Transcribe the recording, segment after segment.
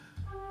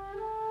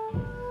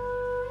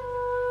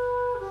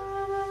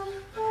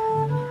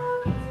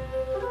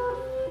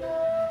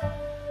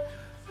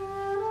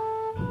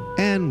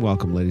And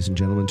welcome, ladies and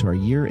gentlemen, to our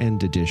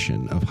year-end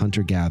edition of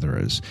Hunter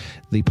Gatherers,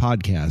 the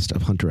podcast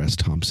of Hunter S.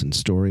 Thompson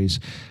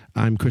Stories.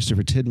 I'm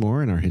Christopher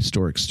Tidmore in our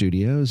historic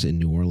studios in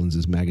New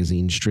Orleans'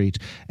 Magazine Street,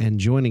 and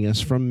joining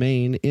us from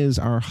Maine is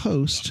our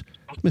host,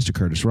 Mr.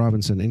 Curtis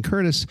Robinson. And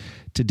Curtis,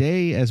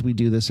 today, as we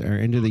do this, our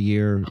end of the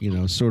year,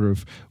 sort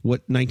of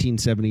what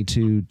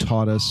 1972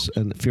 taught us,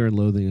 and Fear and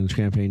Loathing in the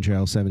Champagne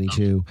Trail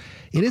 72,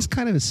 it is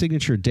kind of a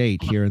signature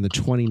date here in the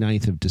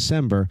 29th of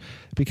December,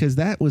 because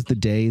that was the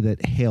day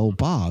that Hale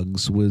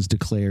Boggs was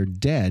declared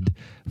dead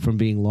from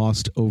being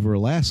lost over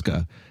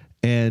Alaska.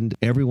 And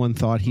everyone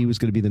thought he was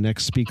going to be the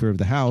next Speaker of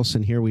the House.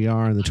 And here we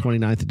are on the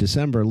 29th of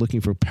December looking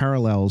for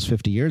parallels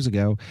 50 years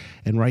ago.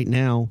 And right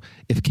now,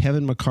 if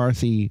Kevin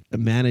McCarthy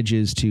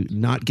manages to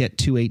not get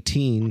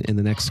 218 in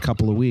the next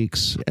couple of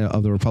weeks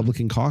of the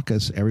Republican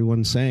caucus,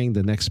 everyone's saying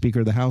the next Speaker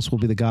of the House will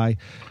be the guy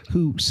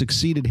who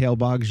succeeded Hale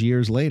Boggs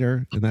years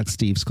later. And that's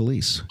Steve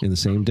Scalise in the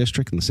same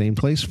district, in the same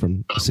place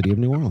from the city of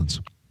New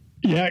Orleans.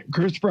 Yeah,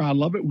 Christopher, I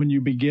love it when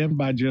you begin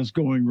by just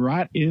going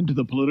right into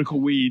the political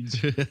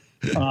weeds.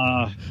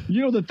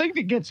 The thing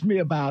that gets me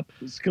about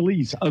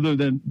Scalise, other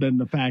than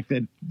the fact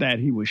that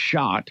he was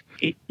shot,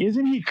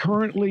 isn't he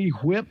currently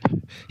whip?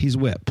 He's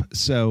whip.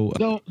 So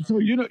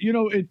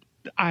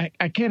I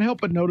can't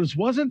help but notice,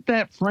 wasn't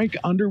that Frank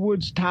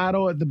Underwood's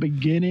title at the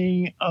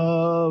beginning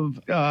of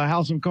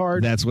House of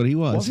Cards? That's what he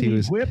was. Wasn't he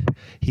was whip.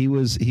 He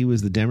was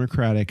the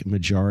Democratic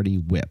majority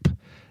whip.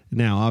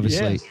 Now,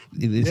 obviously,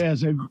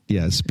 Scalise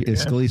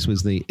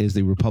is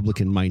the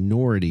Republican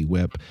minority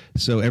whip.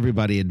 So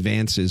everybody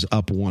advances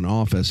up one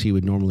office. He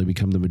would normally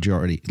become the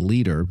majority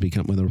leader,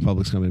 when the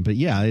Republicans come in. But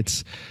yeah,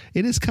 it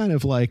is kind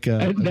of like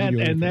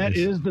that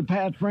is the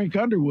path Frank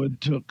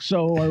Underwood took.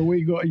 So are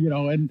we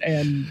going?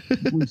 And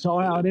we saw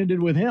how it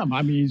ended with him.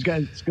 I mean,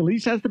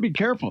 Scalise has to be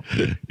careful.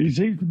 He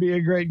seems to be a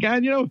great guy.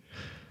 And,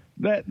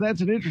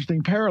 that's an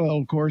interesting parallel.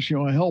 Of course,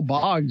 Hale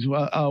Boggs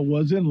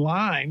was in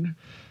line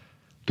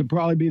to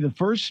probably be the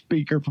first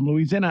speaker from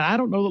Louisiana. I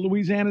don't know that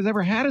Louisiana's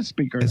ever had a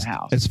speaker of the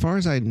House. As far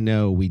as I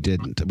know, we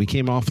didn't. We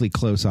came awfully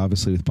close,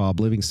 obviously, with Bob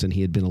Livingston.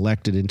 He had been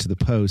elected into the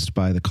post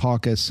by the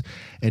caucus,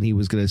 and he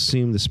was going to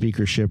assume the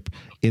speakership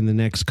in the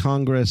next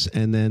Congress.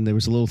 And then there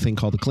was a little thing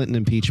called the Clinton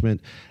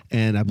impeachment,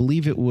 and I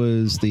believe it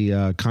was the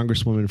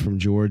Congresswoman from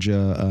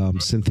Georgia,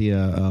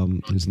 Cynthia,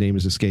 whose name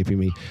is escaping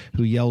me,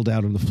 who yelled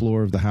out on the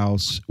floor of the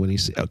House when he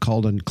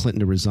called on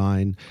Clinton to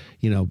resign.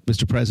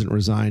 Mr. President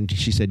resigned.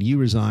 She said, "You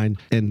resign,"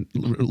 and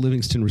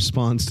Livingston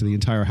responds to the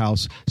entire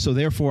House, "So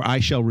therefore I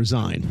shall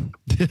resign."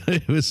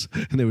 And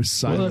there was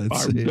silence.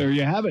 Well, there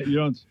you have it.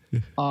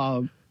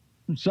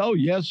 So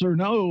yes or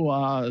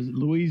no,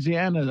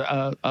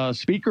 Louisiana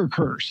speaker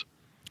curse.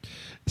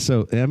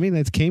 So I mean,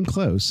 that came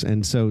close,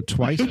 and so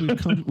twice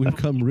we've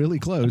come really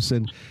close,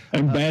 and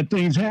bad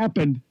things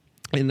happened.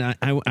 And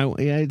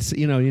it's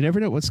you never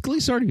know. What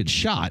Scalise already been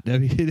shot. I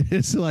mean,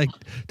 it's like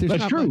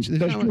that's true.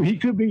 That's true. He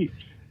could be.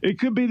 It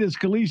could be that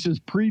Scalise is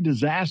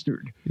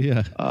pre-disastered.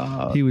 Yeah,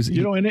 he was.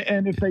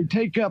 And if they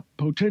take up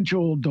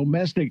potential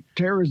domestic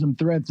terrorism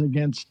threats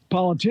against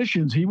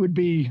politicians, he would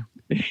be.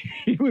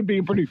 He would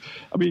be pretty.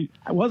 I mean,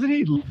 wasn't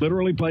he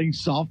literally playing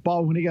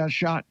softball when he got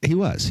shot? He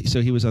was.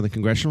 So he was on the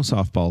congressional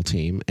softball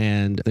team.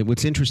 And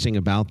what's interesting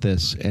about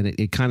this, and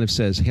it kind of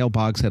says Hale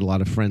Boggs had a lot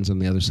of friends on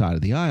the other side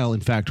of the aisle. In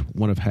fact,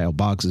 one of Hale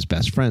Boggs'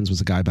 best friends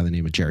was a guy by the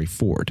name of Jerry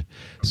Ford.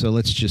 So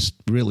let's just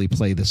really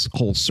play this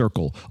whole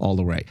circle all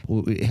the way.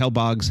 Hale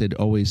Boggs had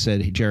always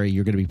said, "Hey, Jerry,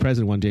 you're going to be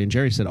president one day," and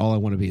Jerry said, "All I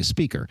want to be is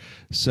speaker."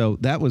 So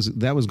that was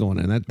going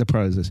on. The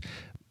part of this,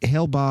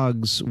 Hale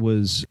Boggs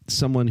was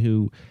someone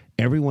who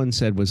everyone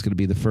said was going to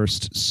be the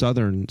first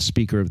Southern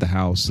Speaker of the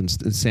House since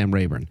Sam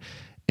Rayburn.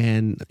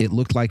 And it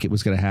looked like it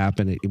was going to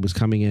happen. It was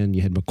coming in.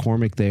 You had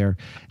McCormick there.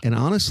 And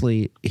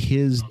honestly,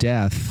 his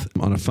death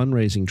on a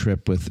fundraising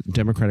trip with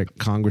Democratic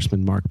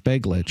Congressman Mark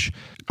Beglich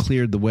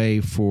cleared the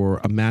way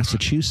for a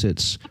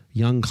Massachusetts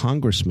young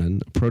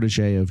congressman,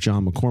 protege of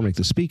John McCormick,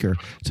 the Speaker,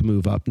 to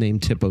move up,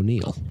 named Tip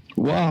O'Neill.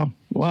 Wow.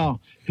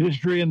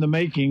 History in the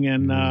making,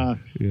 and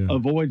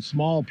avoid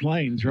small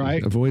planes,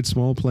 right? Avoid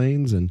small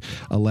planes and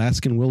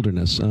Alaskan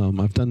wilderness.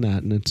 I've done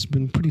that, and it's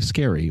been pretty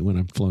scary when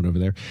I've flown over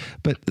there.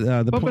 But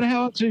but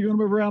how else are you going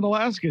to move around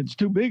Alaska? It's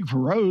too big for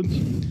roads.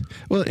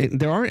 Well,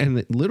 there are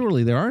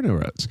no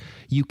roads.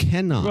 You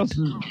cannot.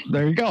 Well,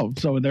 there you go.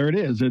 So there it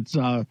is. It's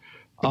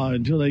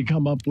until they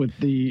come up with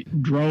the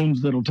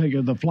drones that'll take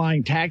the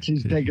flying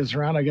taxis to take us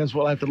around. I guess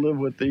we'll have to live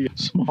with the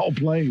small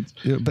planes.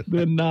 Yeah, but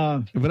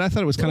I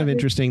thought it was kind of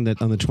interesting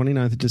that on the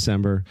 29th of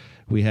December,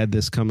 we had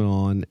this coming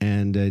on,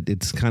 and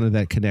it's kind of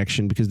that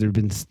connection because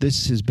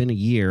this has been a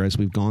year as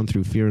we've gone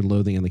through Fear and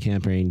Loathing on the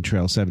Campaign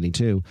Trail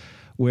 72,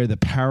 where the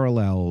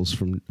parallels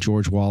from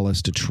George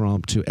Wallace to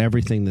Trump to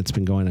everything that's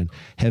been going on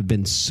have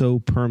been so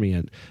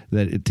permeant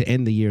that to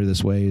end the year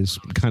this way is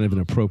kind of an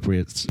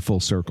appropriate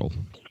full circle.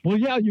 Well,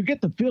 yeah, you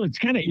get the feel. It's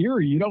kind of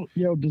eerie. You don't,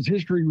 does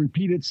history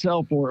repeat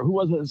itself, or who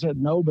was it that said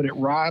no, but it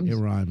rhymes? It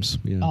rhymes.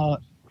 Yeah.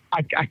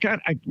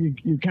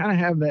 You kind of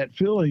have that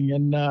feeling,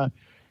 and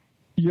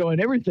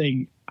and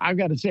everything. I've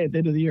got to say, at the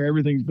end of the year,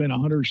 everything's been a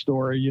Hunter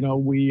story. You know,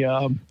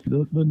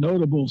 the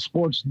notable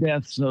sports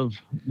deaths of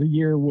the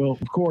year will,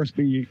 of course,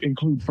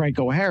 include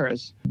Franco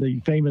Harris, the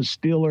famous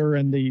Steeler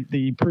and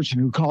the person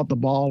who caught the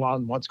ball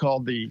on what's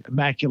called the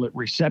Immaculate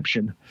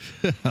Reception.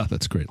 Oh,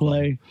 that's great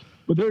play.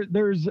 But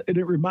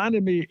it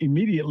reminded me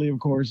immediately, of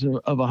course,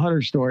 of a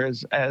Hunter story,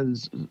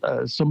 as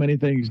so many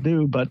things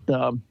do. But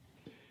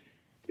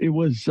it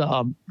was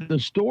the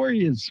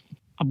story is,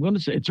 I'm going to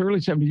say it's early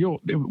 70s.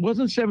 It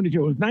wasn't 72.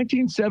 It was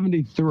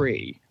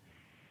 1973.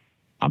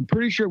 I'm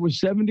pretty sure it was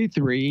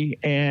 73.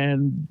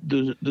 And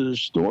the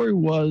story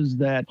was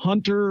that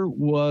Hunter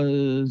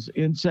was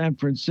in San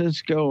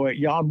Francisco at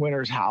Jan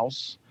Winter's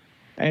house.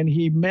 And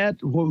he met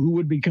who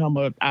would become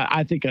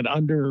I think an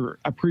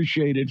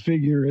underappreciated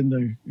figure in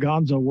the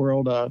Gonzo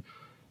world,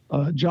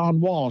 John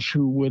Walsh,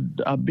 who would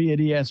be at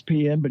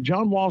ESPN. But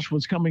John Walsh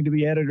was coming to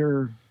be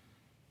editor,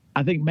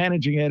 I think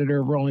managing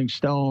editor of Rolling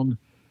Stone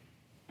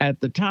at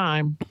the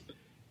time.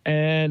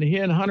 And he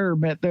and Hunter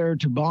met there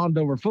to bond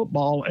over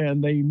football.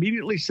 And they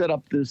immediately set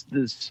up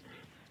this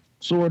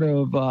sort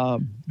of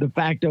de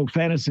facto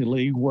fantasy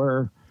league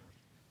where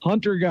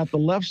Hunter got the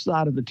left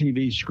side of the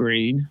TV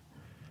screen,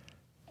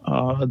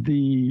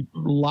 the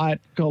light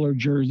colored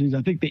jerseys,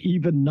 I think the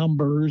even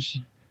numbers,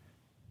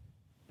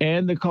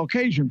 and the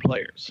Caucasian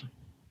players.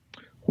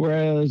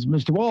 Whereas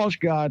Mr. Walsh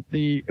got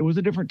it was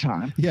a different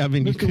time. Yeah, I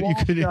mean, you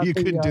couldn't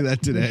do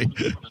that today.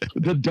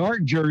 The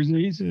dark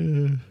jerseys,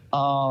 the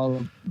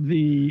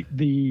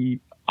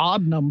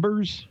odd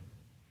numbers,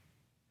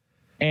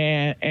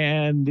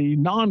 and the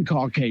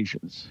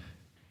non-Caucasians.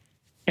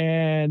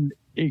 And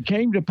it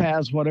came to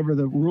pass, whatever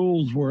the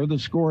rules were, the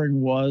scoring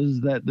was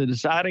that the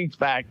deciding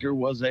factor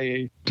was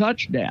a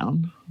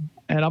touchdown.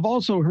 And I've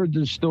also heard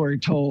this story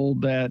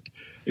told that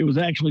it was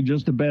actually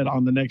just a bet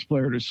on the next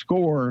player to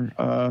score.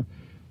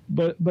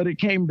 But it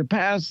came to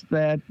pass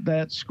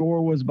that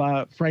score was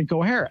by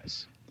Franco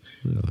Harris.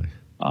 Really?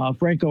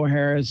 Franco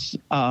Harris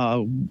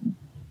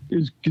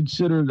is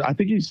considered, I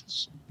think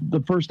he's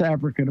the first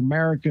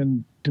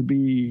African-American to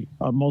be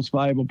a most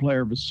valuable player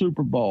of a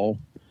Super Bowl.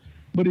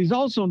 But he's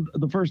also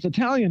the first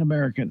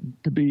Italian-American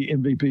to be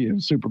MVP in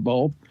the Super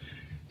Bowl.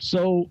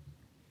 So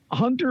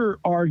Hunter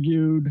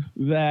argued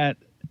that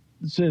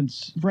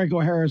since Franco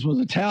Harris was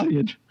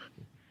Italian,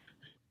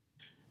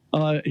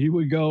 he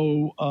would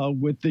go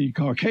with the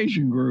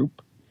Caucasian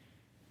group.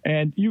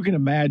 And you can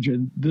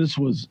imagine this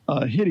was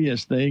a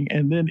hideous thing.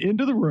 And then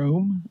into the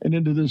room and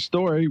into this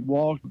story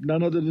walked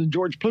none other than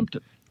George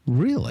Plimpton.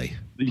 Really?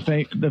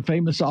 The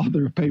famous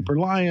author of Paper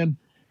Lion,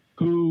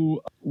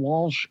 who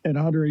Walsh and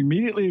Hunter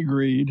immediately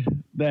agreed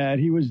that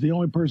he was the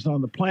only person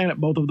on the planet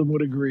both of them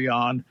would agree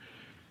on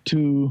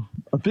to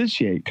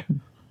officiate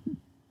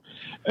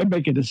and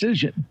make a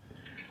decision.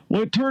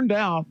 Well, it turned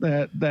out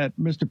that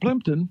Mr.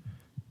 Plimpton,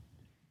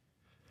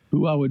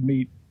 who I would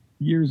meet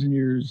years and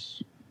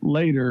years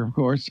later, of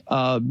course,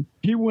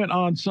 he went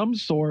on some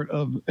sort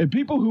of, and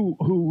people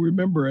who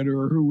remember it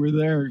or who were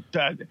there,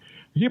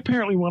 he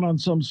apparently went on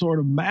some sort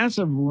of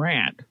massive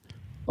rant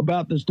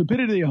about the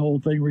stupidity of the whole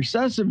thing,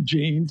 recessive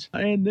genes,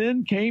 and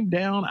then came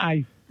down,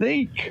 I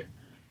think,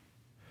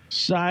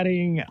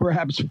 citing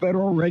perhaps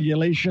federal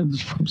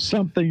regulations from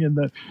something in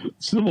the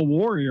Civil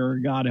War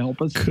era, God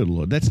help us. Good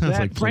Lord, that sounds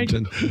like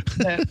Plimpton.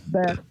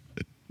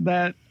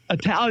 that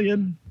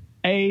Italian,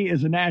 A,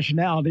 is a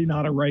nationality,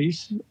 not a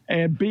race,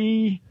 and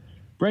B,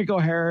 Franco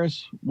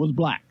Harris was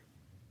black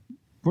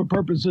for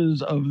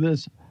purposes of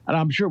this. And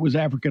I'm sure it was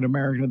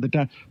African-American at the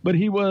time, but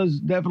he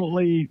was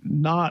definitely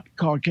not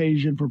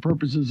Caucasian for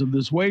purposes of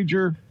this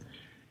wager.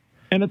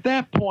 And at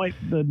that point,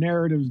 the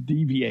narratives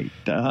deviate.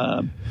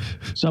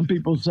 Some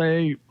people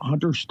say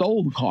Hunter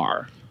stole the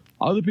car.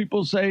 Other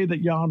people say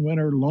that Jan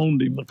Winter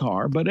loaned him the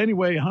car. But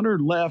anyway, Hunter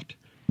left.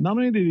 Not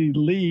only did he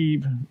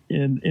leave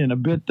in a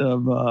bit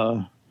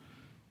of,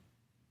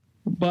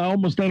 by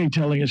almost any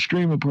telling, a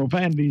stream of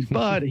profanities,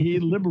 but he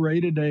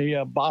liberated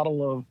a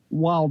bottle of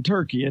wild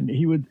turkey. And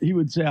he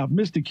would say, I've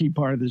missed a key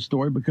part of this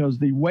story because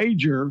the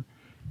wager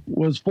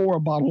was for a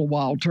bottle of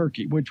wild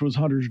turkey, which was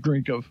Hunter's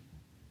drink of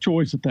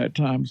choice at that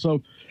time.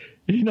 So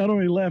he not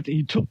only left,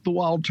 he took the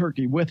wild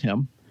turkey with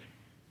him.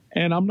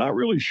 And I'm not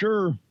really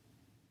sure.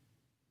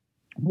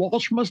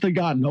 Walsh must have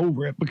gotten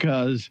over it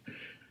because,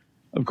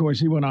 of course,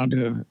 he went on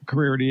to a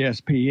career at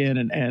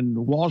ESPN,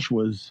 and Walsh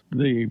was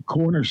the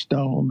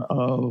cornerstone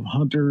of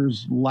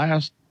Hunter's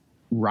last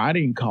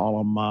writing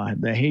column.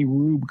 The Hey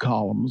Rube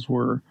columns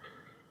were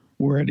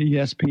at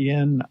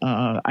ESPN.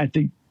 I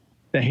think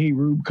the Hey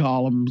Rube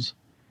columns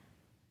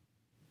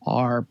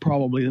are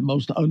probably the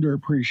most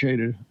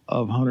underappreciated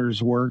of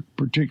Hunter's work,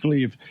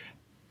 particularly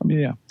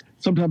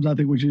sometimes I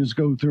think we should just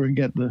go through and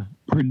get the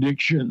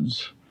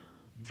predictions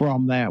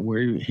from that,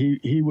 where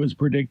he was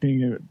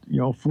predicting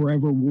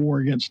forever war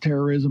against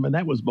terrorism, and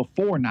that was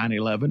before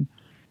 9/11.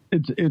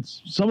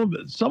 It's some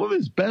of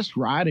his best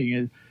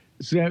writing.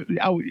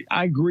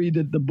 I agree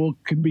that the book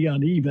can be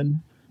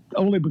uneven,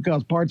 only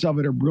because parts of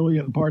it are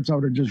brilliant and parts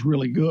of it are just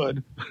really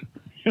good.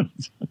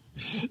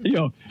 You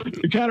know,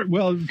 it kind of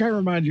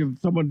reminds you of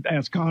someone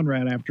asked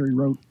Conrad after he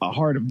wrote A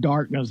Heart of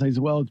Darkness. They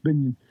said, well, it's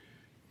been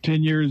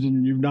 10 years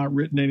and you've not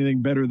written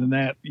anything better than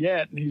that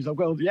yet. And he's like,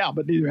 well, yeah,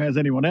 but neither has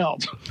anyone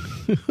else.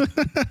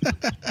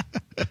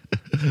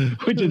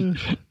 Which is,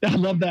 I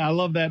love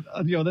that.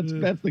 You know,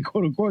 that's the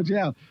quote unquote.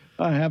 Yeah,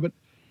 I have it.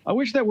 I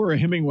wish that were a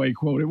Hemingway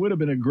quote. It would have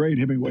been a great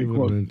Hemingway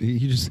quote.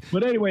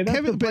 But anyway, that's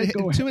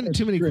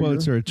too many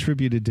quotes are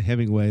attributed to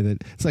Hemingway.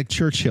 That it's like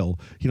Churchill.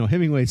 You know,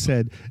 Hemingway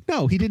said,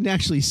 no, he didn't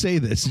actually say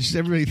this. It's just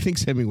everybody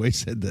thinks Hemingway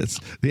said this.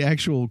 The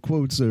actual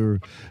quotes are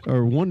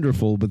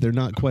wonderful, but they're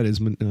not quite as.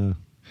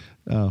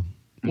 Well,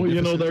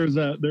 you know, there's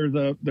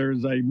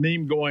a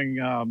meme going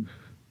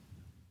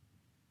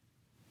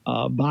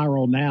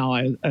viral now.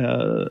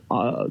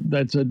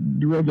 That's a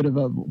derivative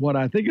of what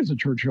I think is a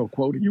Churchill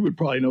quote. You would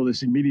probably know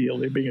this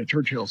immediately, being a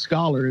Churchill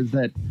scholar. Is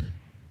that,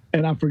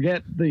 and I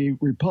forget the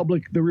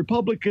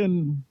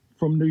Republican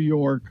from New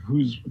York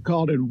who's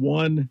called it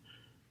one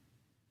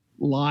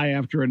lie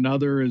after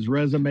another. His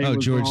resume. Oh,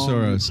 was George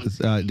wrong.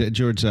 Soros,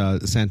 George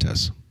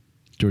Santos.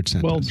 George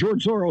Santos. Well,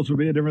 George Soros would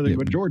be a different thing,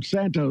 but George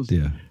Santos.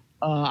 Yeah.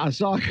 I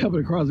saw it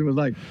coming across. It was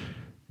like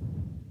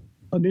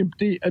an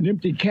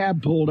empty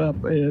cab pulled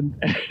up and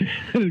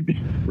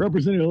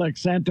Representative-elect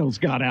Santos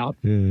got out.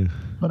 Yeah.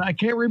 But I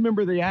can't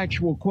remember the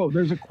actual quote.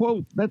 There's a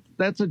quote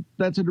that's a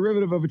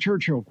derivative of a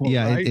Churchill quote.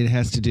 Yeah, right? it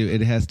has to do.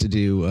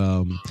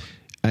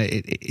 I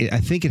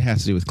think it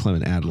has to do with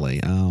Clement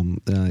Attlee.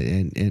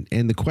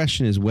 And the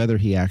question is whether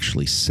he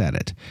actually said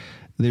it.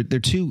 There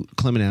are two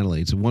Clement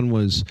Attlees. One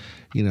was,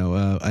 you know,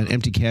 an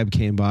empty cab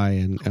came by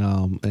and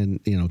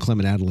you know,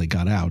 Clement Attlee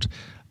got out.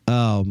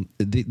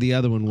 The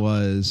other one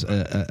was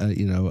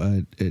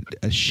a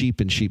sheep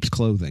in sheep's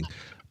clothing.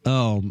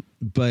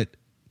 But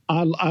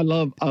I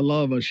love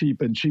a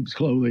sheep in sheep's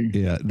clothing.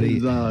 Yeah,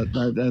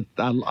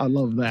 I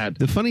love that.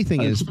 The funny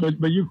thing is, but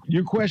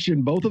you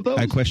question both of those.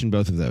 I question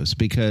both of those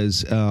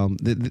because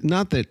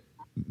not that.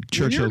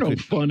 Churchill you're no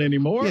fun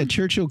anymore. Yeah,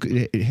 Churchill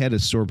had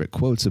assorbic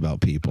quotes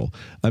about people.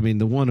 I mean,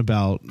 the one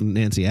about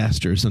Nancy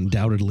Astor is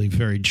undoubtedly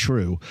very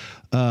true.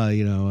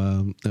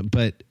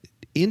 But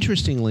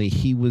interestingly,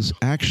 he was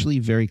actually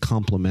very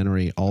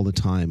complimentary all the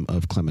time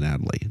of Clement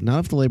Attlee, not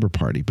of the Labor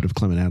Party, but of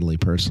Clement Attlee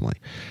personally.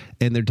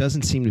 And there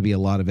doesn't seem to be a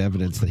lot of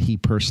evidence that he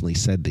personally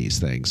said these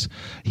things.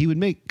 He would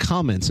make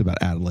comments about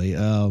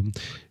Attlee.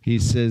 He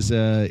says,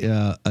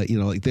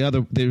 like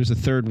there was a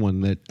third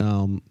one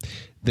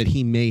that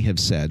he may have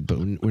said, but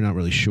we're not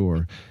really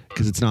sure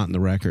because it's not in the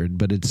record.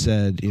 But it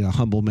said, you know,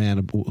 humble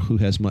man who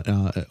has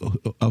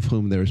of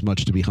whom there is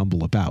much to be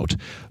humble about.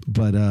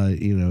 But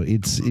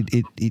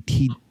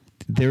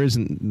there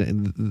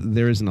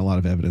isn't a lot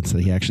of evidence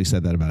that he actually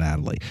said that about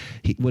Attlee.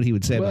 What he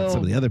would say about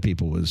some of the other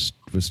people was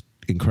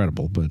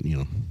incredible, but you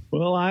know.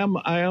 Well, I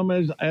am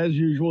as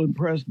usual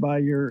impressed by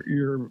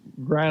your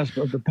grasp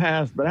of the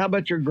past. But how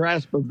about your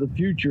grasp of the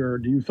future?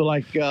 Do you feel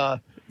like you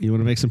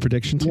want to make some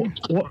predictions?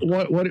 What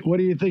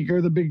do you think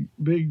are the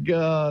big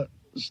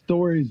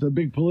stories, the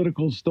big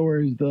political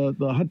stories, the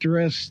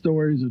Hunter-esque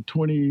stories of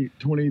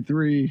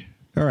 2023?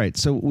 All right,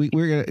 so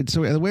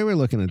the way we're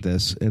looking at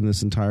this in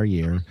this entire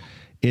year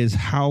is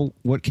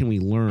what can we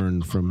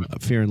learn from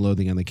Fear and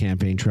Loathing on the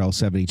Campaign Trail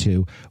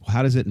 72?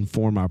 How does it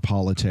inform our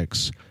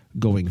politics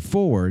going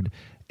forward?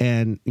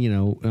 And, you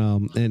know,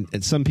 and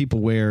some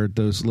people wear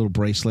those little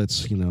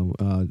bracelets, you know,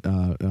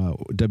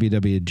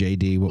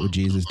 WWJD, what would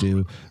Jesus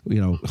do?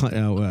 You know,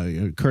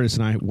 Curtis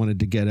and I wanted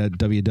to get a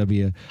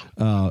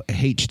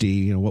WWHD,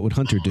 you know, what would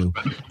Hunter do?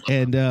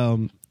 And,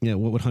 you know,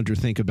 what would Hunter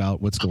think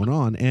about what's going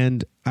on?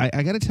 And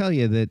I got to tell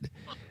you that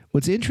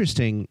what's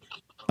interesting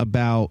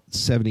about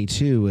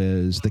 72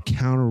 is the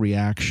counter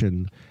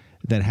reaction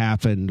that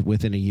happened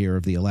within a year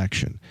of the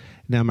election.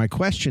 Now, my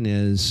question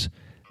is,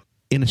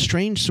 in a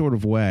strange sort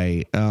of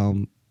way,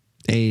 an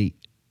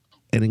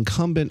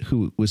incumbent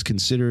who was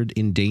considered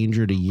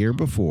endangered a year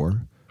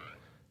before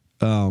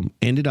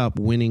ended up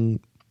winning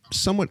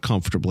somewhat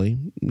comfortably,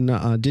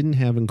 didn't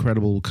have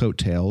incredible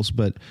coattails,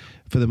 but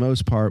for the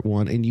most part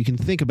won. And you can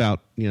think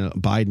about, you know,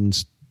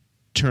 Biden's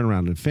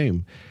turnaround in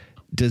fame.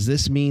 Does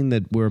this mean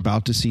that we're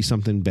about to see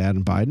something bad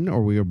in Biden,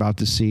 or we're about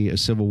to see a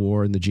civil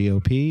war in the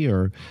GOP,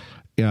 or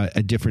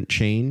a different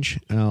change?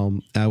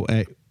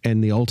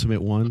 And the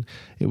ultimate one,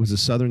 it was a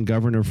Southern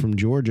governor from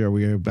Georgia.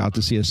 We are about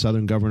to see a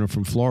Southern governor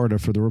from Florida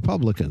for the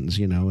Republicans,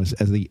 you know, as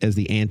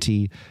the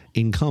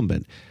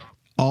anti-incumbent.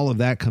 All of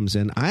that comes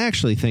in. I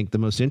actually think the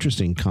most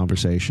interesting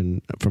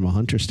conversation from a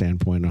Hunter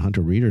standpoint, a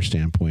Hunter reader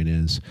standpoint,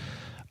 is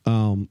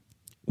I'm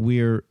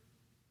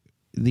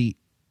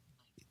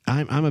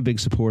a big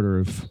supporter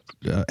of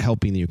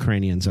helping the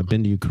Ukrainians. I've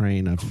been to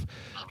Ukraine.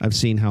 I've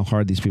seen how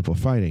hard these people are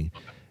fighting.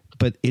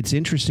 But it's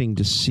interesting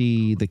to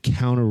see the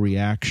counter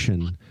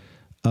reaction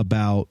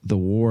about the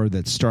war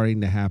that's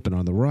starting to happen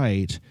on the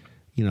right.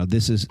 You know,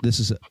 this is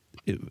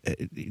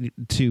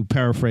to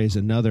paraphrase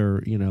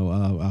another, you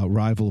know,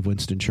 rival of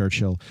Winston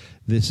Churchill.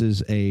 This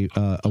is a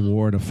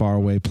war in a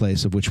faraway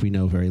place of which we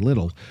know very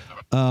little.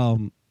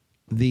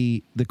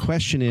 The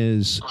question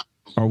is,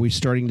 Are we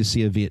starting to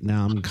see a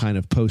Vietnam kind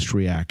of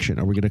post-reaction?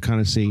 Are we going to kind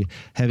of see,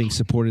 having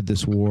supported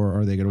this war,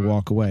 are they going to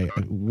walk away?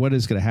 What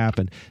is going to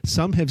happen?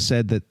 Some have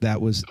said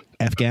that was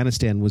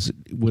Afghanistan was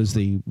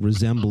the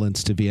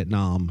resemblance to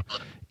Vietnam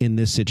in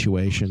this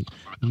situation.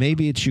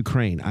 Maybe it's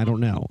Ukraine. I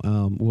don't know.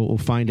 We'll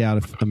find out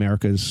if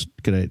America's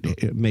going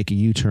to make a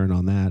U-turn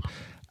on that.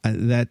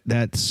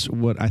 That's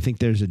what I think.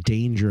 There's a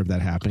danger of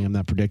that happening. I'm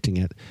not predicting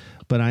it,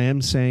 but I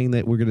am saying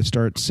that we're going to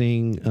start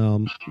seeing.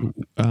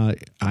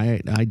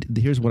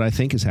 Here's what I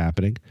think is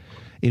happening.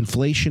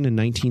 Inflation in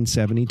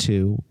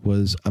 1972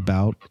 was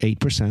about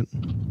 8%,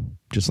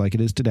 just like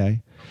it is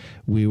today.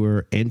 We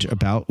were in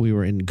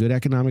good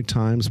economic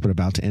times, but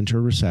about to enter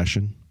a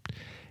recession.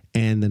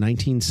 And the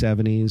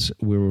 1970s,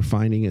 we were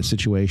finding a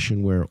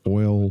situation where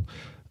oil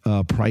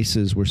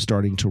prices were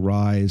starting to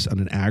rise on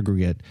an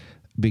aggregate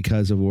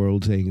because of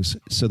world things.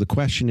 So the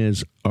question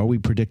is, are we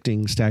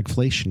predicting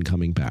stagflation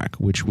coming back,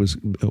 which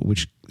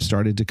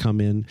started to come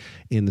in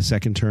the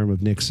second term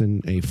of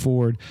Nixon, A.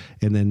 Ford,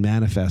 and then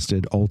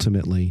manifested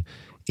ultimately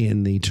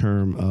in the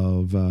term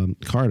of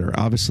Carter.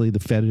 Obviously, the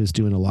Fed is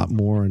doing a lot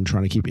more and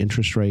trying to keep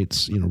interest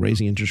rates,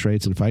 raising interest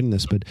rates and fighting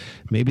this. But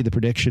maybe the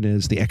prediction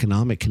is the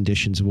economic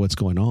conditions of what's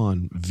going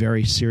on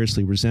very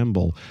seriously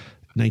resemble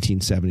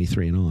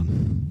 1973 and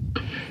on.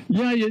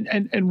 Yeah,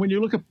 and when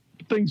you look at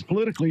things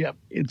politically,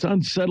 it's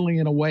unsettling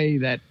in a way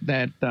that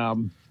the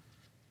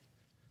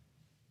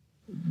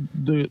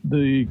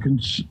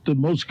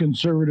most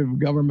conservative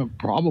government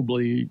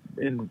probably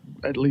in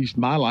at least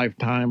my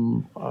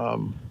lifetime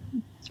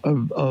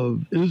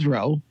of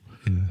Israel,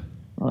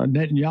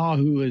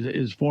 Netanyahu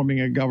is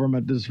forming a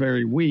government this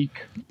very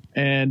week,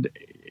 and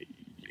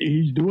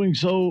he's doing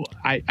so.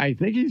 I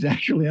think he's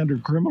actually under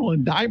criminal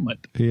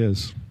indictment. He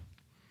is.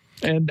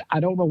 And I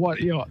don't know what,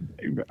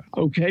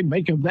 okay,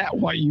 make of that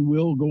what you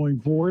will going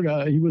forward.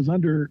 He was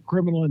under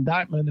criminal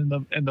indictment,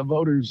 and the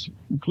voters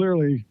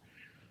clearly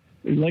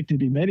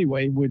elected him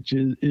anyway, which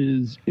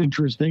is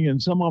interesting.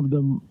 And some of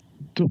them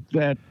took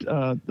that.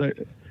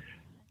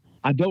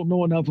 I don't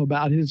know enough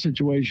about his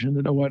situation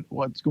to know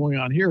what's going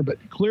on here, but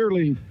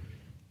clearly,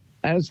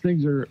 as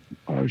things are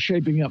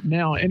shaping up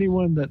now,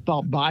 anyone that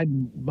thought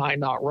Biden might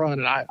not run,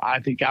 and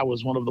I think I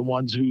was one of the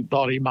ones who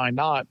thought he might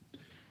not.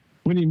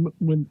 When he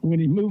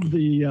moved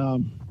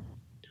the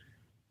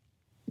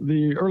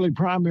early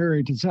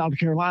primary to South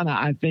Carolina,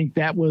 I think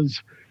that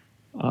was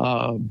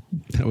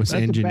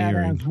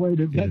engineering.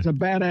 That's a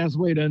badass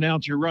way to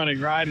announce you're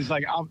running, right? It's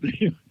like I'll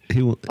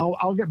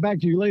get back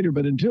to you later,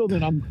 but until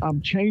then,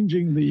 I'm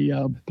changing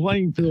the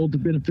playing field to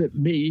benefit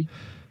me,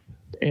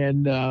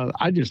 and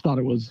I just thought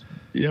it was,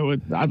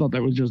 I thought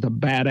that was just a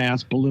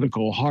badass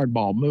political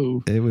hardball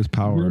move. It was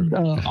power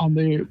on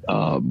the.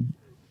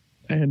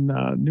 And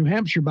New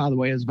Hampshire, by the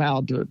way, has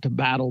vowed to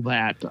battle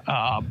that.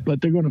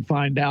 But they're going to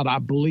find out, I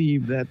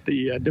believe, that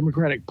the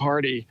Democratic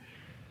Party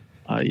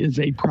is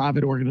a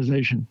private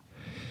organization.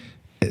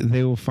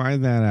 They will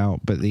find that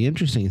out. But the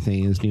interesting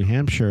thing is New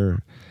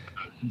Hampshire,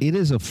 it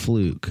is a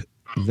fluke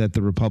that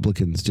the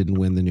Republicans didn't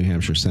win the New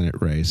Hampshire Senate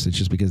race. It's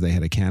just because they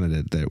had a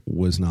candidate that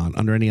was not,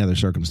 under any other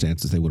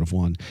circumstances, they would have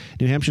won.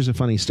 New Hampshire's a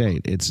funny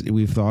state.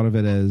 We've thought of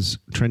it as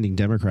trending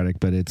Democratic,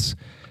 but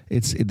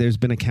there's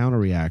been a counter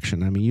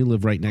reaction. I mean, you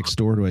live right next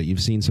door to it.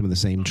 You've seen some of the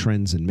same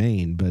trends in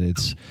Maine, but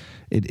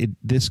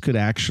this could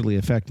actually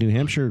affect. New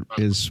Hampshire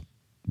is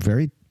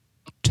very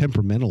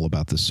temperamental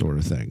about this sort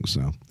of thing.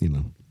 So,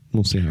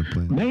 we'll see how it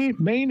plays.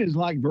 Maine is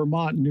like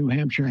Vermont and New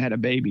Hampshire had a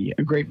baby,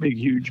 a great big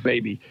huge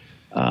baby.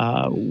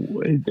 I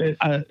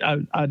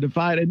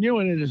defy it, and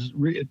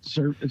it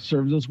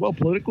serves us well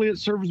politically. It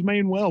serves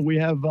Maine well. We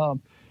have an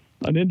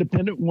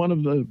independent,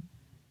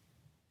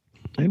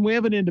 and we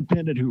have an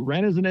independent who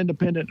ran as an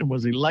independent and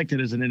was elected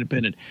as an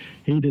independent.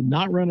 He did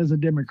not run as a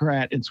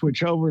Democrat and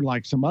switch over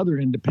like some other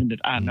independent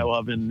I know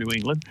of in New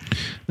England.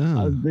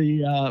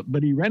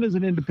 But he ran as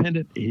an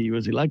independent. He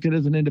was elected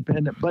as an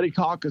independent, but he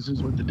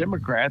caucuses with the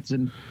Democrats,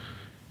 and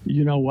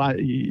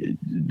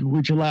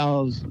which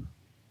allows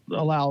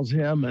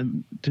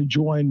him to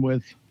join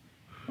with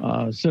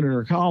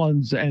Senator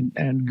Collins, and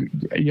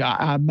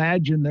I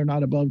imagine they're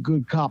not above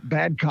good cop,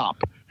 bad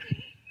cop.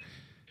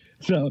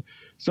 So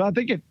I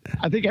think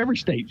every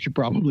state should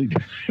probably do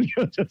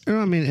it.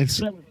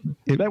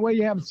 That way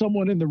you have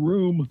someone in the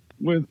room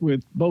with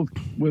both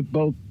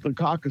the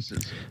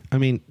caucuses. I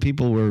mean,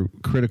 people were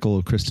critical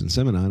of Kristen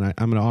Sinema, and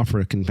I'm going to offer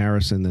a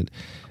comparison that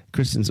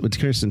what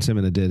Kristen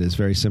Sinema did is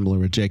very similar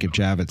to what Jacob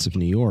Javits of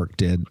New York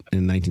did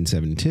in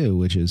 1972,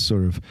 which is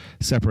sort of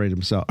separate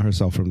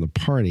herself from the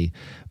party.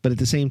 But at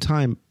the same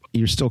time,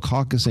 you're still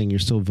caucusing, you're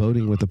still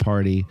voting with the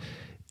party,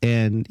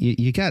 and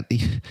you got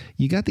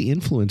the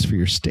influence for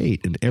your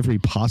state in every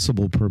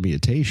possible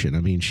permutation.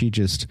 I mean, she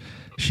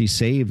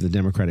saved the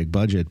Democratic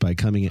budget by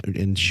coming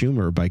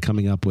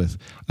up with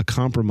a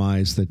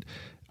compromise that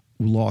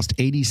lost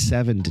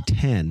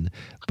 87-10,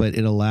 but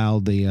it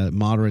allowed the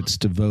moderates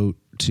to vote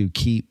to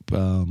keep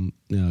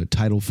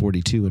Title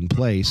 42 in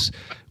place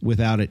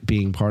without it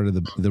being part of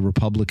the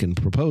Republican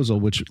proposal,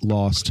 which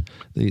lost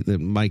the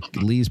Mike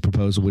Lee's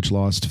proposal, which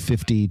lost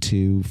 50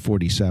 to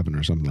 47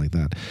 or something like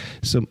that.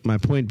 So my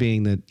point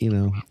being that,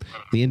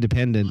 the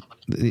independent,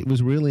 it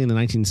was really in the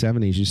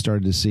 1970s you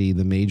started to see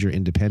the major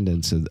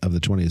independents of the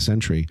 20th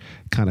century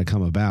kind of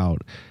come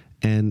about.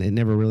 And it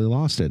never really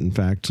lost it. In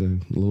fact, a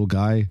little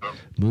guy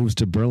moves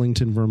to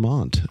Burlington,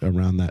 Vermont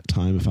around that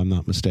time, if I'm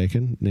not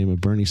mistaken, name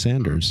of Bernie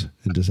Sanders,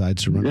 and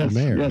decides to run for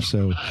mayor. Yes.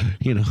 So,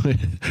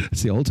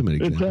 it's the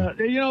ultimate example.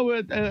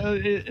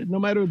 No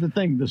matter the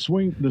thing, the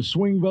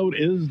swing vote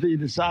is the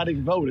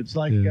deciding vote. It's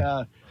like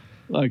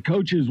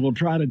coaches will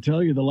try to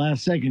tell you the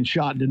last second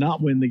shot did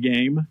not win the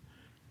game.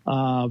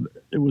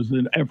 It was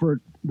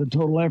the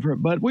total effort,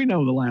 but we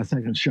know the last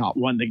second shot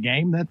won the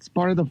game. That's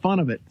part of the fun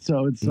of it.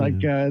 So it's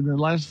like the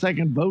last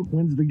second vote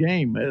wins the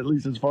game, at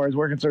least as far as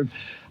we're concerned.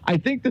 I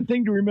think the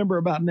thing to remember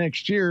about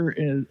next year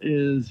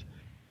is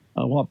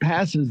what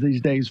passes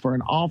these days for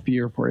an off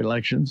year for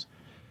elections.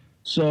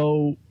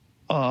 So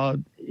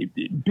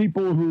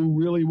people who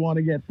really want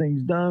to get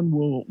things done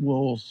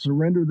will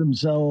surrender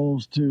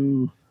themselves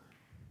to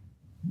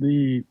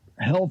the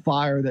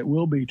hellfire that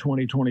will be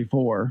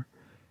 2024.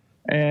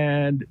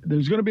 And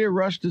there's going to be a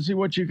rush to see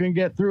what you can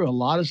get through. A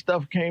lot of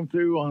stuff came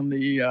through on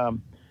the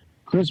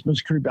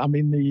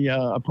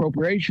the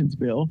appropriations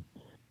bill,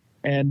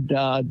 and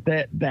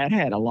that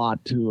had a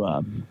lot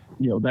to,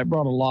 that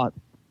brought a lot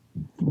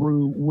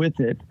through with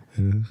it.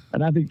 Mm-hmm.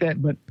 And I think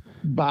but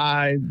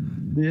by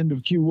the end of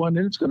Q1,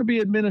 and it's going to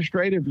be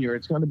administrative year.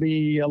 It's going to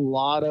be a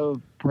lot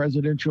of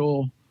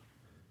presidential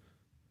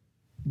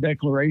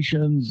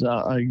declarations,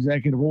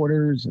 executive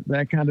orders,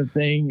 that kind of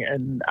thing.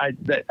 And I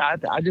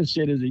just see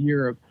it as a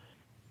year of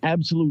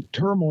absolute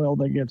turmoil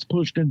that gets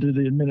pushed into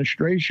the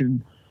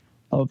administration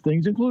of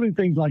things, including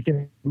things like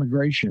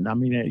immigration. I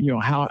mean,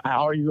 how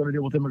are you going to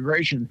deal with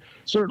immigration?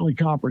 Certainly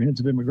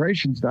comprehensive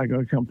immigration is not going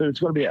to come through. It's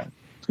going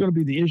to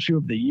be the issue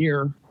of the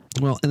year.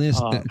 Well, and this,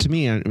 to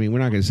me, I mean, we're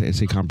not going to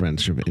say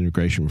comprehensive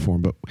immigration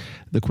reform, but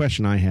the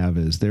question I have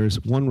is there's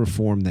one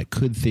reform that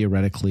could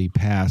theoretically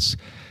pass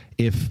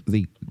if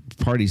the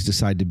parties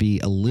decide to be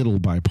a little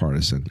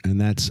bipartisan,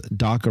 and that's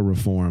DACA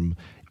reform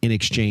in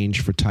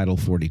exchange for Title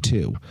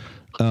 42.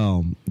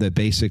 That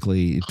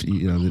basically,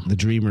 the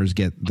Dreamers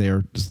get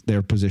their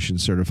position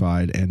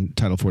certified and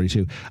Title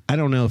 42. I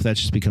don't know if that's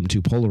just become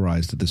too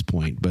polarized at this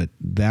point, but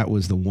that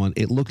was the one.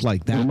 It looked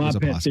like that was a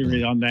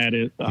possibility.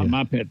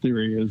 My pet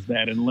theory is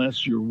that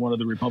unless you're one of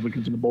the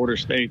Republicans in the border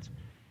states,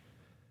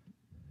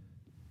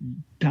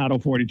 Title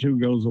 42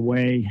 goes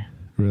away.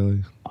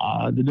 Really?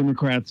 The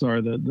Democrats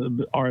are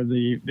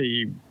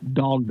the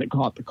dog that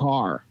caught the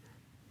car,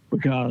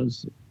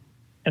 because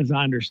as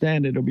I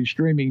understand it, it'll be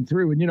streaming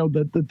through. And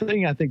the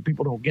thing I think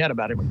people don't get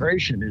about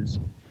immigration is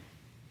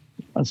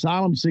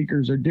asylum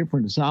seekers are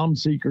different. Asylum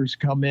seekers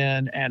come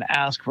in and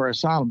ask for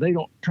asylum. They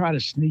don't try to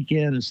sneak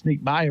in and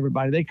sneak by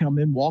everybody. They come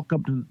in, walk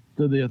up to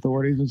the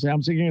authorities and say,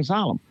 "I'm seeking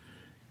asylum,"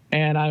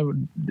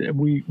 and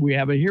we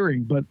have a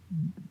hearing, but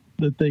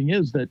the thing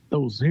is that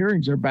those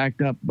hearings are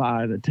backed up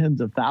by the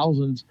tens of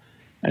thousands,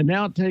 and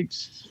now it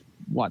takes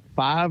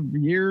 5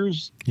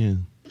 years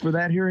for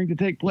that hearing to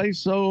take place.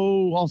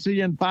 So I'll see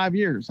you in 5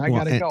 years. I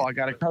got to go. I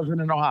got a cousin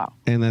in Ohio.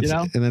 And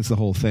that's the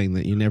whole thing,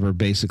 that you never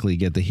basically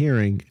get the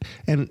hearing.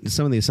 And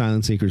some of the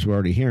asylum seekers were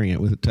already hearing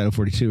it with Title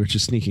 42, or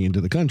just sneaking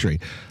into the country.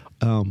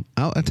 I'll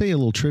tell you a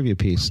little trivia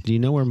piece. Do you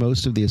know where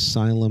most of the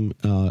asylum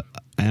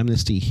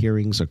amnesty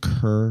hearings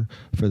occur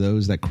for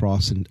those that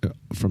cross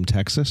from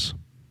Texas?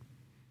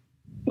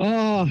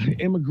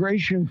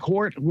 Immigration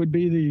court would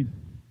be the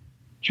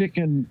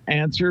chicken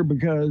answer,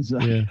 because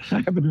I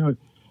haven't known.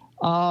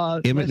 Where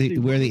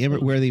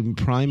the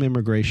prime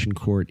immigration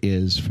court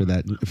is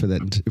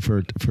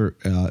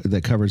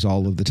that covers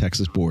all of the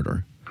Texas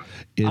border.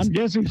 I'm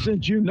guessing,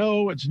 since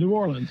it's New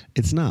Orleans.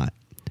 It's not.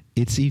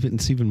 It's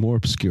even more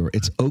obscure.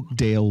 It's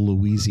Oakdale,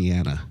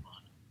 Louisiana.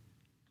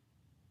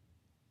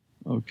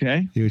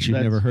 Okay, which you've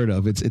never heard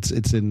of. It's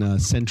in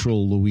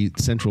central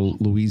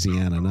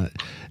Louisiana,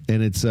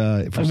 and it's.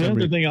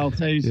 Another thing I'll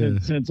tell you,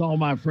 since all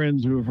my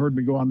friends who have heard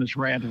me go on this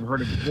rant have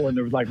heard it before, and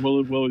they was like,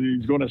 "Well,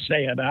 he's going to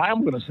say it." I'm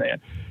going to say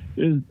it.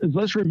 Is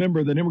let's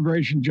remember that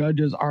immigration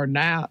judges are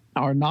not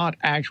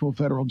actual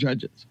federal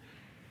judges.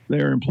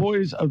 They are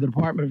employees of the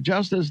Department of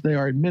Justice. They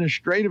are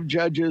administrative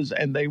judges,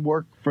 and they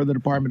work for the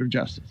Department of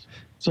Justice.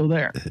 So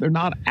they're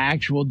not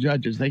actual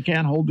judges. They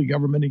can't hold the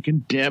government in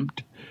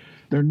contempt.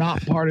 They're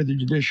not part of the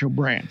judicial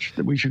branch.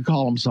 That we should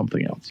call them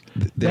something else.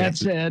 That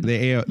said,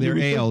 they're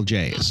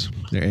ALJs.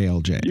 They're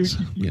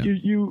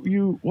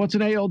ALJs. What's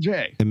an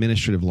ALJ?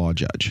 Administrative law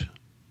judge.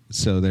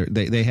 So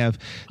they have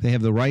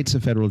the rights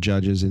of federal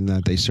judges in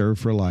that they serve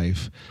for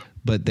life,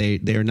 but they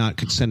are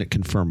not Senate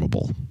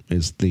confirmable.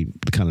 Is the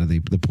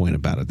point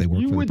about it? They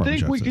work. You for would the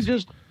think we could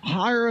just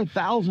hire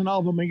 1,000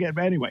 of them and get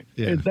anyway.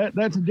 Yeah.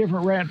 That's a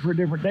different rant for a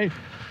different day.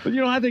 But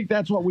I think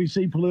that's what we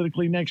see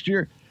politically next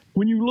year.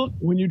 When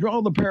you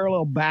draw the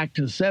parallel back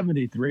to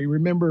 73,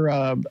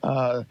 remember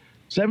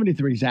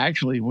 73 is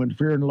actually when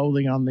Fear and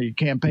Loathing on the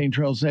Campaign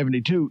Trail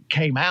 72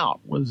 came out,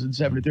 was in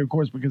 73, of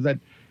course, because it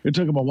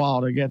took them a while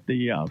to get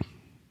the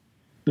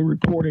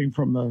reporting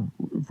from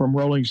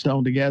Rolling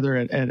Stone together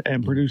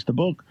and produce the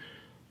book.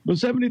 But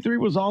 73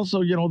 was also,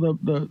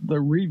 the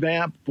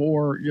revamp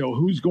for,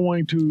 who's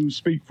going to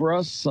speak for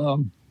us.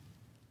 The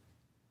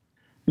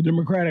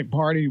Democratic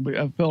Party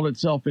felt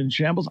itself in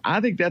shambles. I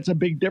think that's a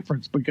big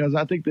difference because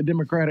I think the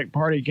Democratic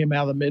Party came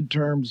out of the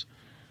midterms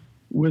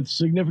with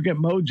significant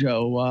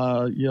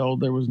mojo.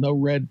 There was no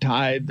red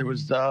tide. There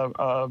was,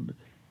 I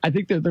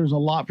think that there's a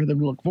lot for them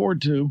to look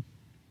forward to.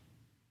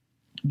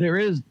 There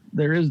is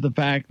the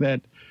fact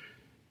that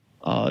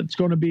it's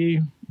going to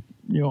be,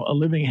 a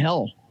living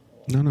hell.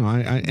 No,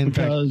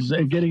 because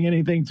getting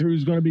anything through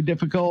is going to be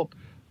difficult.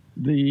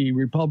 The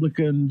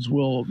Republicans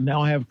will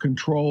now have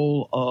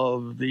control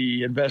of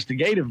the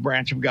investigative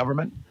branch of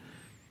government,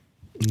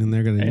 and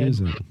they're going to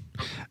use it.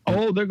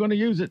 Oh, they're going to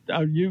use it.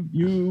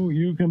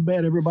 You can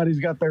bet everybody's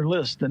got their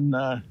list. And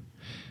I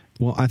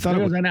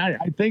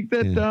think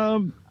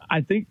that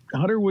I think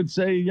Hunter would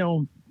say,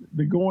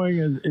 the going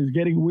is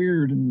getting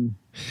weird, and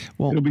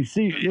it'll be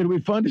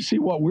fun to see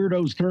what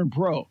weirdos turn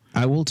pro.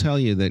 I will tell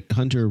you that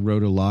Hunter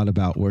wrote a lot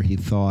about where he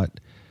thought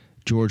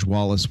George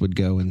Wallace would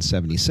go in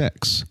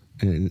 76,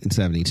 in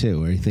 72,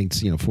 where he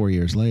thinks 4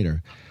 years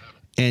later,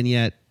 and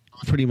yet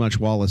pretty much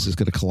Wallace is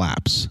going to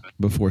collapse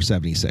before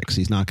 76.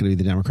 He's not going to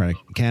be the Democratic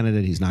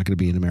candidate. He's not going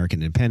to be an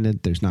American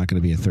independent. There's not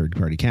going to be a third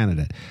party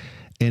candidate.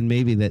 And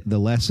maybe that the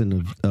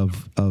lesson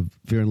of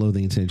Fear and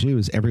Loathing in 72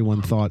 is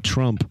everyone thought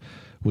Trump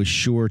was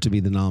sure to be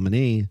the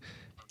nominee,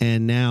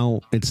 and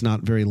now it's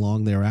not very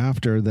long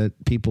thereafter that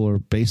people are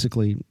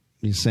basically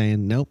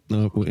saying, no,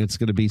 it's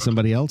going to be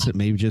somebody else. It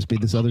may just be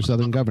this other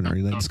Southern governor,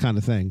 that kind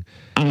of thing.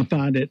 I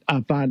find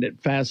it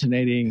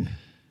fascinating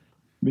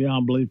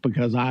beyond belief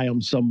because I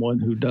am someone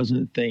who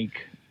doesn't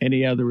think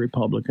any other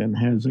Republican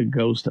has a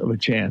ghost of a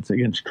chance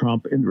against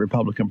Trump in the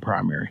Republican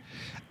primary.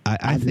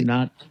 I think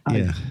not.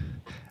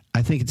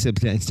 I think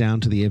it's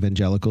down to the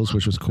evangelicals,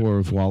 which was core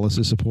of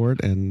Wallace's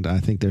support, and I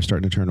think they're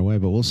starting to turn away.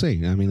 But we'll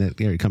see. I mean,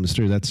 it comes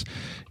through.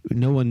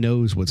 No one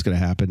knows what's going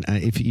to happen.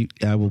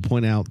 I will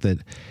point out that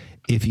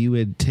if you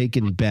had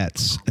taken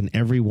bets on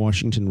every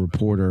Washington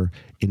reporter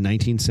in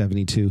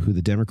 1972 who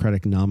the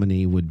Democratic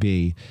nominee would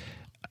be,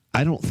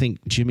 I don't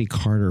think Jimmy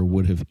Carter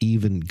would have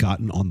even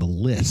gotten on the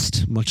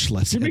list, much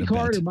less Jimmy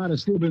Carter might have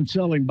still been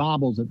selling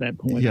baubles at that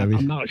point. Yeah,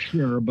 I'm not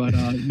sure, but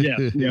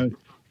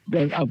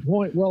a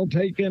point well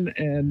taken.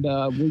 And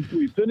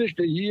we finished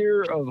a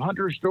year of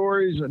Hunter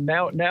stories, and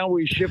now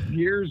we shift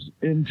gears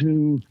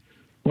into,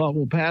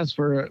 we'll pass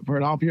for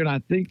an off year. And I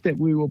think that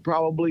we will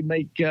probably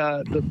make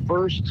the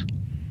first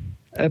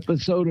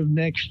episode of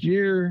next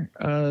year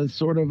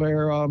sort of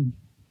our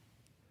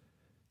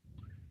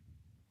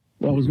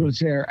I was going to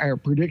say our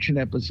prediction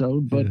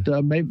episode, but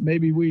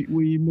maybe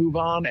we move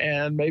on,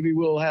 and maybe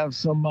we'll have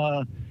some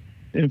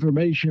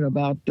information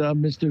about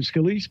Mr.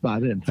 Scalise by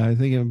then. I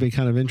think it would be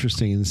kind of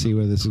interesting to see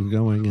where this is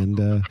going.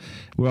 And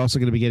we're also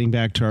going to be getting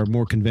back to our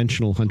more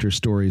conventional hunter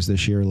stories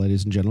this year,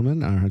 ladies and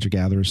gentlemen, our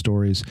hunter-gatherer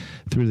stories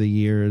through the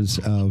years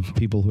of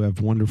people who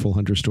have wonderful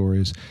hunter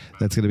stories.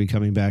 That's going to be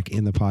coming back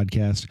in the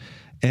podcast.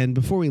 And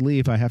before we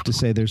leave, I have to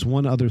say there's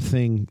one other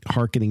thing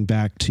hearkening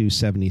back to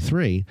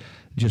 73,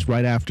 just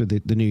right after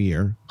the new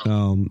year.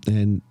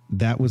 And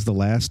that was the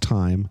last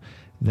time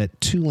that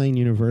Tulane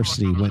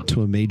University went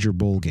to a major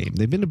bowl game.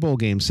 They've been to bowl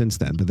games since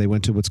then, but they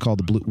went to what's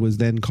called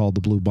the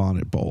Blue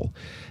Bonnet Bowl.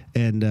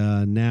 And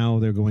now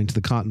they're going to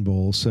the Cotton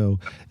Bowl.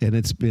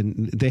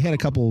 They had a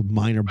couple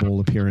minor bowl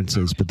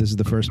appearances, but this is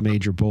the first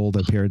major bowl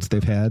appearance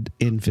they've had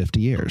in 50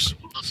 years.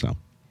 So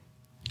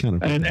kind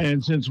of.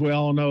 And since we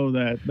all know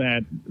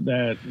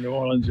that New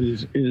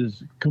Orleans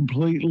is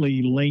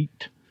completely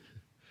linked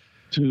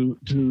to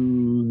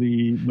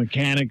the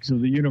mechanics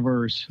of the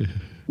universe,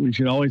 we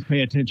should always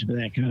pay attention to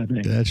that kind of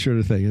thing. That sort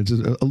of thing. It's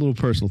just a little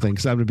personal thing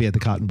because I'm going to be at the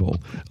Cotton Bowl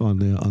on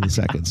the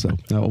 2nd, so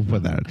I'll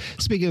put that.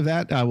 Speaking of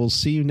that, I will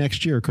see you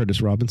next year,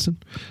 Curtis Robinson.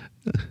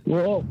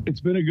 Well, it's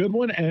been a good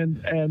one,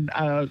 and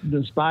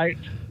despite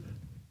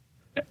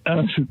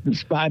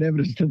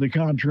evidence to the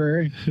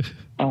contrary,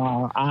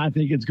 I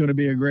think it's going to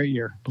be a great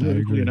year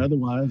politically and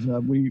otherwise.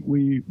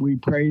 We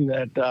pray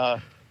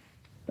that.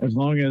 As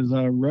long as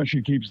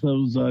Russia keeps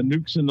those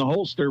nukes in the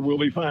holster, we'll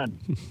be fine.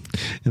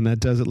 And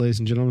that does it, ladies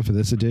and gentlemen, for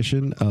this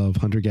edition of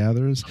Hunter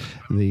Gatherers,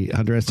 the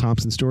Hunter S.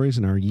 Thompson stories,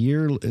 in our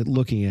year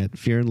looking at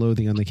Fear and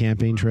Loathing on the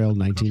Campaign Trail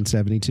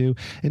 1972.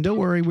 And don't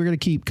worry, we're going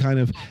to keep kind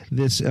of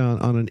this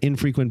on an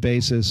infrequent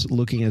basis,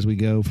 looking as we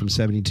go from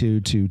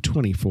 72 to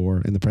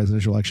 24 in the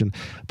presidential election.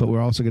 But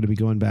we're also going to be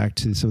going back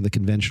to some of the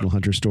conventional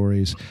Hunter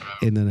stories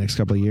in the next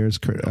couple of years.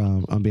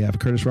 On behalf of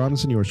Curtis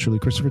Robinson, yours truly,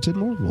 Christopher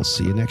Tidmore. We'll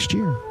see you next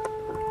year.